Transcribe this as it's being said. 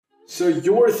So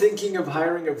you're thinking of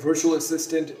hiring a virtual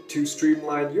assistant to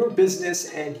streamline your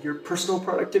business and your personal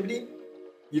productivity?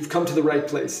 You've come to the right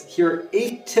place. Here are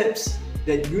 8 tips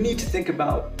that you need to think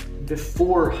about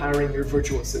before hiring your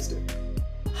virtual assistant.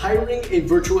 Hiring a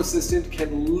virtual assistant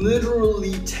can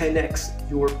literally 10x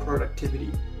your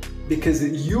productivity because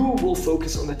you will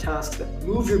focus on the tasks that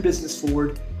move your business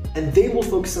forward and they will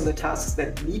focus on the tasks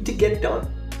that need to get done,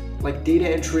 like data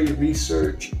entry,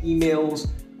 research, emails,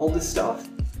 all this stuff,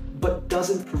 but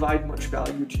doesn't provide much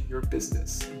value to your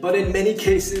business. But in many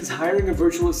cases, hiring a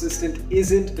virtual assistant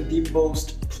isn't the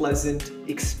most pleasant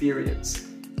experience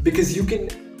because you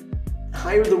can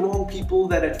hire the wrong people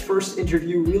that at first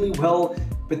interview really well,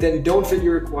 but then don't fit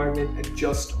your requirement and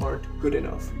just aren't good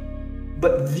enough.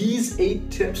 But these 8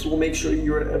 tips will make sure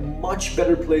you're in a much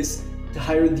better place to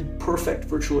hire the perfect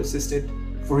virtual assistant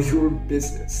for your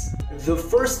business. The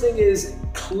first thing is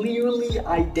clearly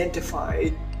identify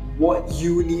what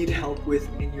you need help with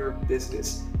in your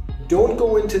business. Don't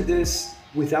go into this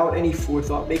without any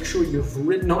forethought. Make sure you've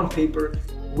written on paper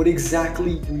what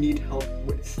exactly you need help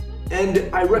with. And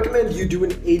I recommend you do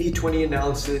an 80-20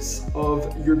 analysis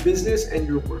of your business and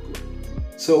your workload.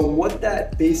 So what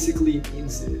that basically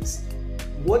means is,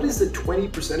 what is the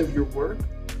 20% of your work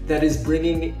that is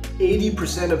bringing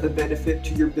 80% of the benefit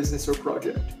to your business or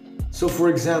project? So for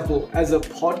example, as a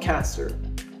podcaster,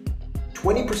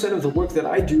 20% of the work that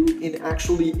I do in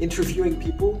actually interviewing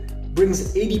people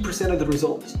brings 80% of the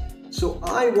results. So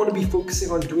I want to be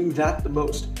focusing on doing that the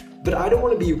most, but I don't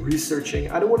want to be researching.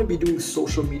 I don't want to be doing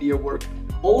social media work,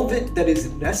 all of it that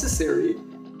is necessary,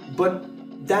 but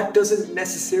that doesn't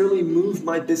necessarily move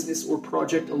my business or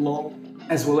project along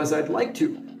as well as I'd like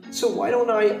to. So why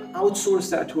don't I outsource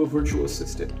that to a virtual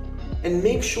assistant and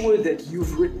make sure that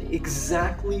you've written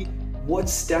exactly what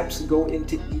steps go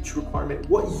into each requirement,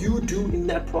 what you do in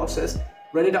that process.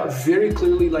 Write it out very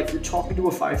clearly like you're talking to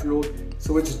a 5-year-old,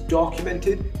 so it's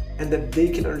documented and that they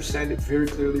can understand it very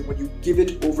clearly when you give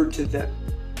it over to them.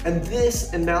 And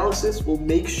this analysis will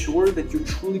make sure that you're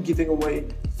truly giving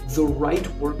away the right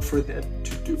work for them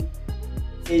to do.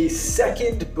 A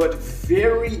second but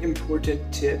very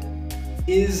important tip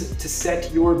is to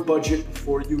set your budget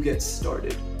before you get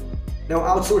started. Now,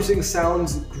 outsourcing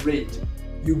sounds great.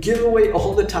 You give away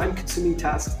all the time-consuming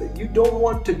tasks that you don't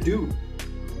want to do,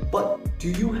 but do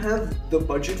you have the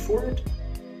budget for it?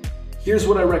 Here's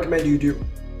what I recommend you do.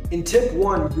 In tip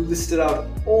 1, you listed out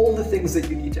all the things that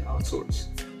you need to outsource.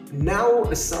 Now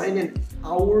assign an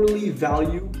hourly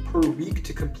value per week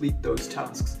to complete those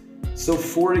tasks. So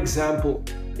for example,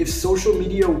 if social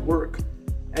media work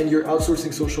and you're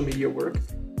outsourcing social media work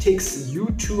takes you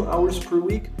 2 hours per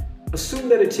week, assume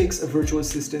that it takes a virtual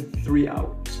assistant 3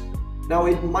 hours. Now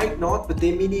it might not, but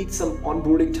they may need some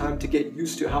onboarding time to get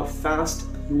used to how fast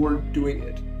you're doing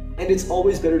it. And it's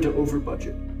always better to over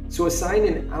budget. So assign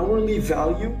an hourly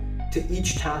value to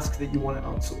each task that you want to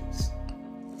outsource.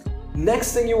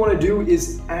 Next thing you want to do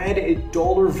is add a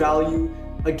dollar value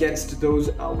against those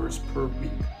hours per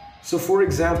week. So for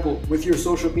example, with your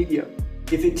social media,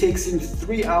 if it takes you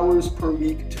 3 hours per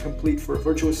week to complete for a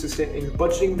virtual assistant and you're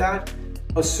budgeting that,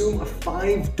 assume a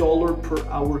 $5 per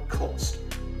hour cost.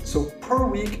 So per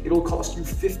week, it'll cost you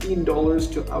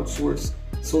 $15 to outsource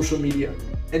social media,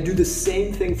 and do the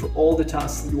same thing for all the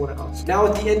tasks that you want to outsource. Now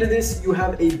at the end of this, you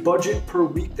have a budget per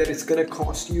week that it's going to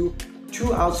cost you to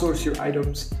outsource your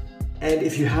items. And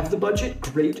if you have the budget,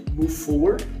 great, move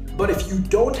forward. But if you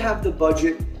don't have the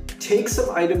budget, take some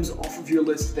items off of your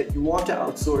list that you want to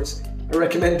outsource. I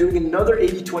recommend doing another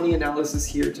 80-20 analysis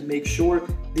here to make sure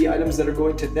the items that are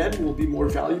going to them will be more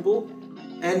valuable,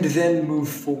 and then move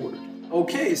forward.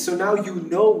 Okay, so now you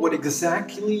know what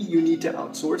exactly you need to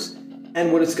outsource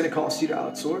and what it's going to cost you to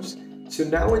outsource. So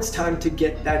now it's time to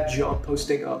get that job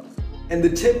posting up. And the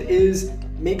tip is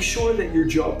make sure that your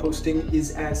job posting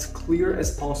is as clear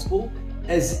as possible,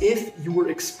 as if you were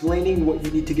explaining what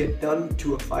you need to get done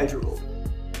to a 5-year-old.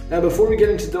 Now, before we get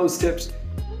into those tips,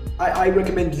 I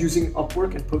recommend using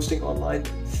Upwork and posting online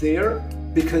there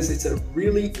because it's a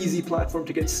really easy platform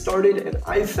to get started, and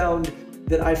I found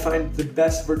that I find the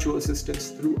best virtual assistants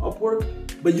through Upwork,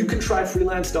 but you can try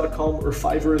freelance.com or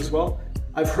Fiverr as well.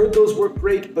 I've heard those work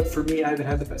great, but for me, I haven't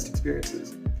had the best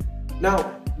experiences. Now,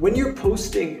 when you're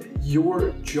posting your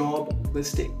job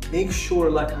listing, make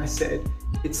sure, like I said,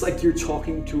 it's like you're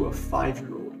talking to a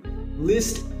 5-year-old.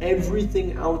 List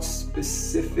everything out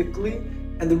specifically,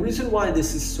 and the reason why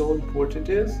this is so important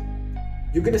is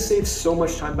you're going to save so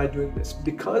much time by doing this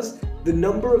because the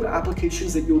number of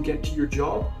applications that you'll get to your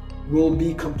job will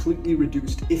be completely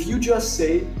reduced. If you just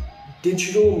say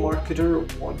digital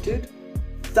marketer wanted,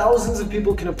 thousands of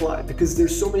people can apply because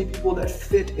there's so many people that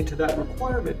fit into that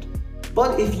requirement.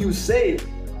 But if you say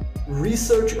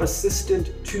research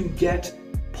assistant to get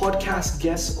podcast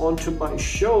guests onto my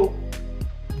show,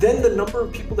 then the number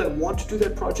of people that want to do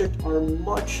that project are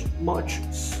much, much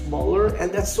smaller.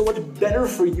 And that's so much better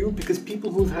for you because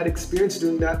people who've had experience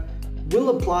doing that will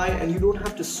apply, and you don't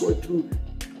have to sort through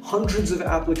hundreds of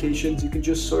applications. You can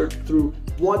just sort through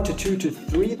 1 to 2 to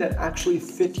 3 that actually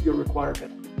fit your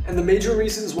requirement. And the major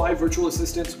reasons why virtual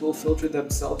assistants will filter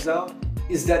themselves out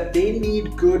is that they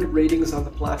need good ratings on the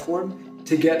platform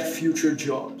to get future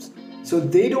jobs. So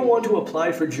they don't want to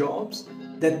apply for jobs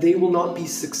that they will not be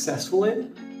successful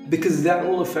in, because that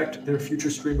will affect their future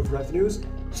stream of revenues.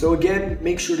 So again,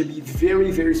 make sure to be very,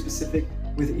 very specific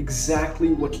with exactly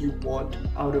what you want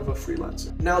out of a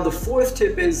freelancer. Now, the fourth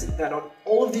tip is that on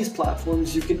all of these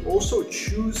platforms, you can also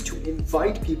choose to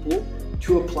invite people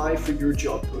to apply for your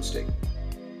job posting.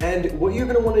 And what you're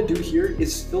gonna wanna do here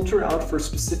is filter out for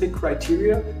specific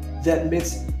criteria that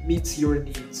meets your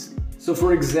needs. So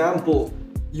for example,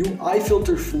 I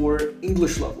filter for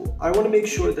English level. I wanna make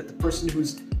sure that the person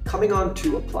who's coming on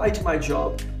to apply to my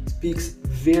job speaks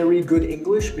very good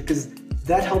English, because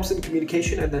that helps in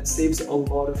communication and that saves a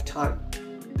lot of time.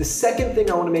 The second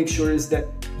thing I want to make sure is that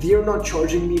they are not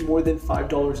charging me more than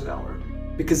 $5 an hour,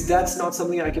 because that's not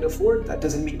something I can afford. That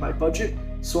doesn't meet my budget,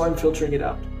 so I'm filtering it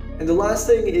out. And the last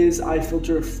thing is I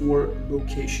filter for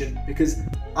location, because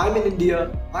I'm in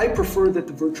India. I prefer that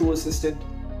the virtual assistant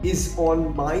is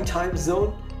on my time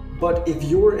zone. But if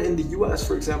you're in the US,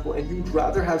 for example, and you'd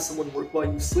rather have someone work while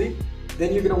you sleep,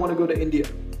 then you're going to want to go to India.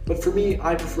 But for me,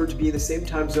 I prefer to be in the same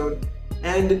time zone,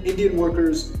 and Indian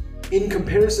workers, in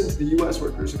comparison to the US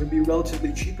workers, are going to be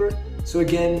relatively cheaper. So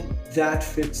again, that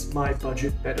fits my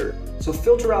budget better. So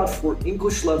filter out for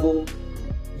English level,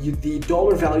 the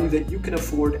dollar value that you can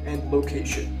afford, and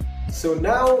location. So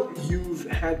now you've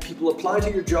had people apply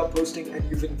to your job posting and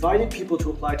you've invited people to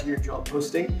apply to your job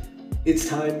posting. It's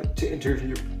time to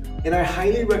interview. And I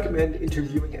highly recommend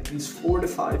interviewing at least 4 to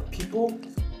 5 people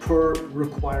per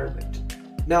requirement.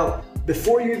 Now,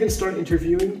 before you even start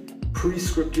interviewing,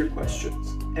 pre-script your questions.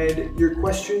 And your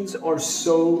questions are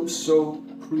so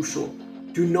crucial.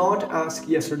 Do not ask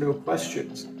yes or no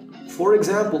questions. For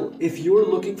example, if you're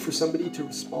looking for somebody to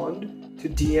respond to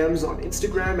DMs on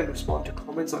Instagram and respond to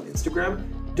comments on Instagram,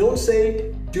 don't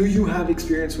say, do you have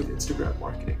experience with Instagram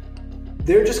marketing?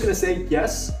 They're just gonna say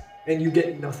yes, and you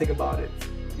get nothing about it.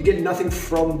 You get nothing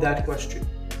from that question.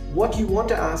 What you want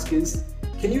to ask is,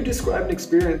 can you describe an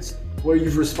experience where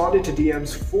you've responded to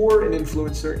DMs for an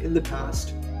influencer in the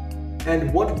past,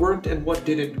 and what worked and what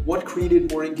didn't, what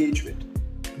created more engagement?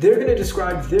 They're going to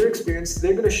describe their experience.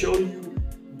 They're going to show you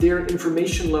their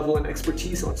information level and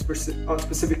expertise on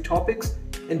specific topics,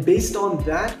 and based on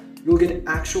that, you'll get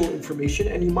actual information,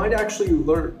 and you might actually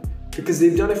learn, because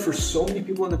they've done it for so many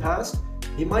people in the past.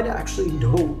 They might actually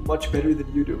know much better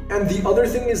than you do. And the other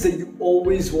thing is that you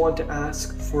always want to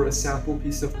ask for a sample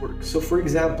piece of work. So for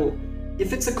example,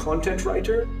 if it's a content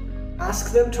writer,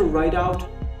 ask them to write out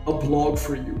a blog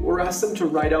for you, or ask them to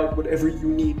write out whatever you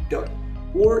need done.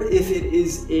 Or if it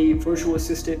is a virtual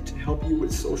assistant to help you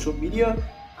with social media,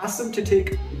 ask them to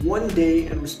take one day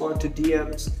and respond to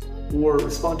DMs or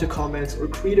respond to comments or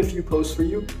create a few posts for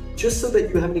you, just so that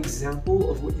you have an example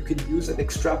of what you can use and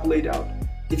extrapolate out.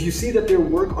 If you see that their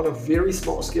work on a very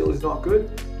small scale is not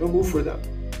good, don't move for them.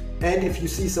 And if you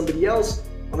see somebody else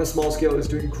on a small scale is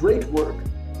doing great work,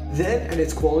 then, and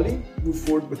it's quality, move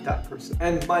forward with that person.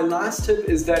 And my last tip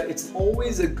is that it's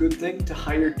always a good thing to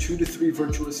hire 2 to 3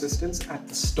 virtual assistants at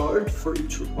the start for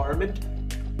each requirement,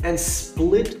 and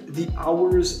split the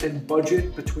hours and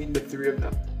budget between the 3 of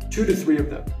them, 2 to 3 of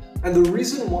them. And the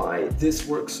reason why this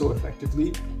works so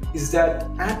effectively is that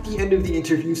at the end of the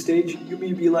interview stage, you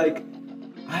may be like,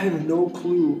 I have no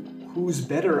clue who's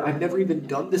better. I've never even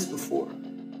done this before.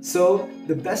 So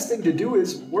the best thing to do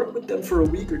is work with them for a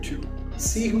week or 2.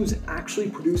 See who's actually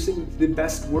producing the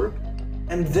best work.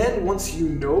 And then once you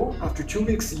know, after 2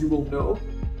 weeks you will know,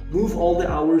 move all the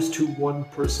hours to one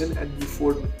person and move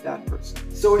forward with that person.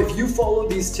 So if you follow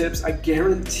these tips, I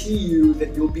guarantee you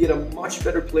that you'll be in a much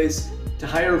better place to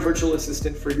hire a virtual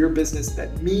assistant for your business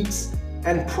that meets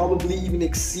and probably even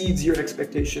exceeds your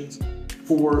expectations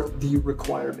for the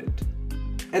requirement.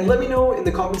 And let me know in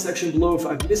the comment section below if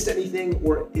I've missed anything,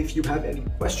 or if you have any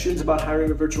questions about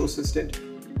hiring a virtual assistant.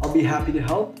 I'll be happy to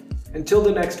help. Until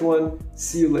the next one,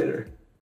 see you later.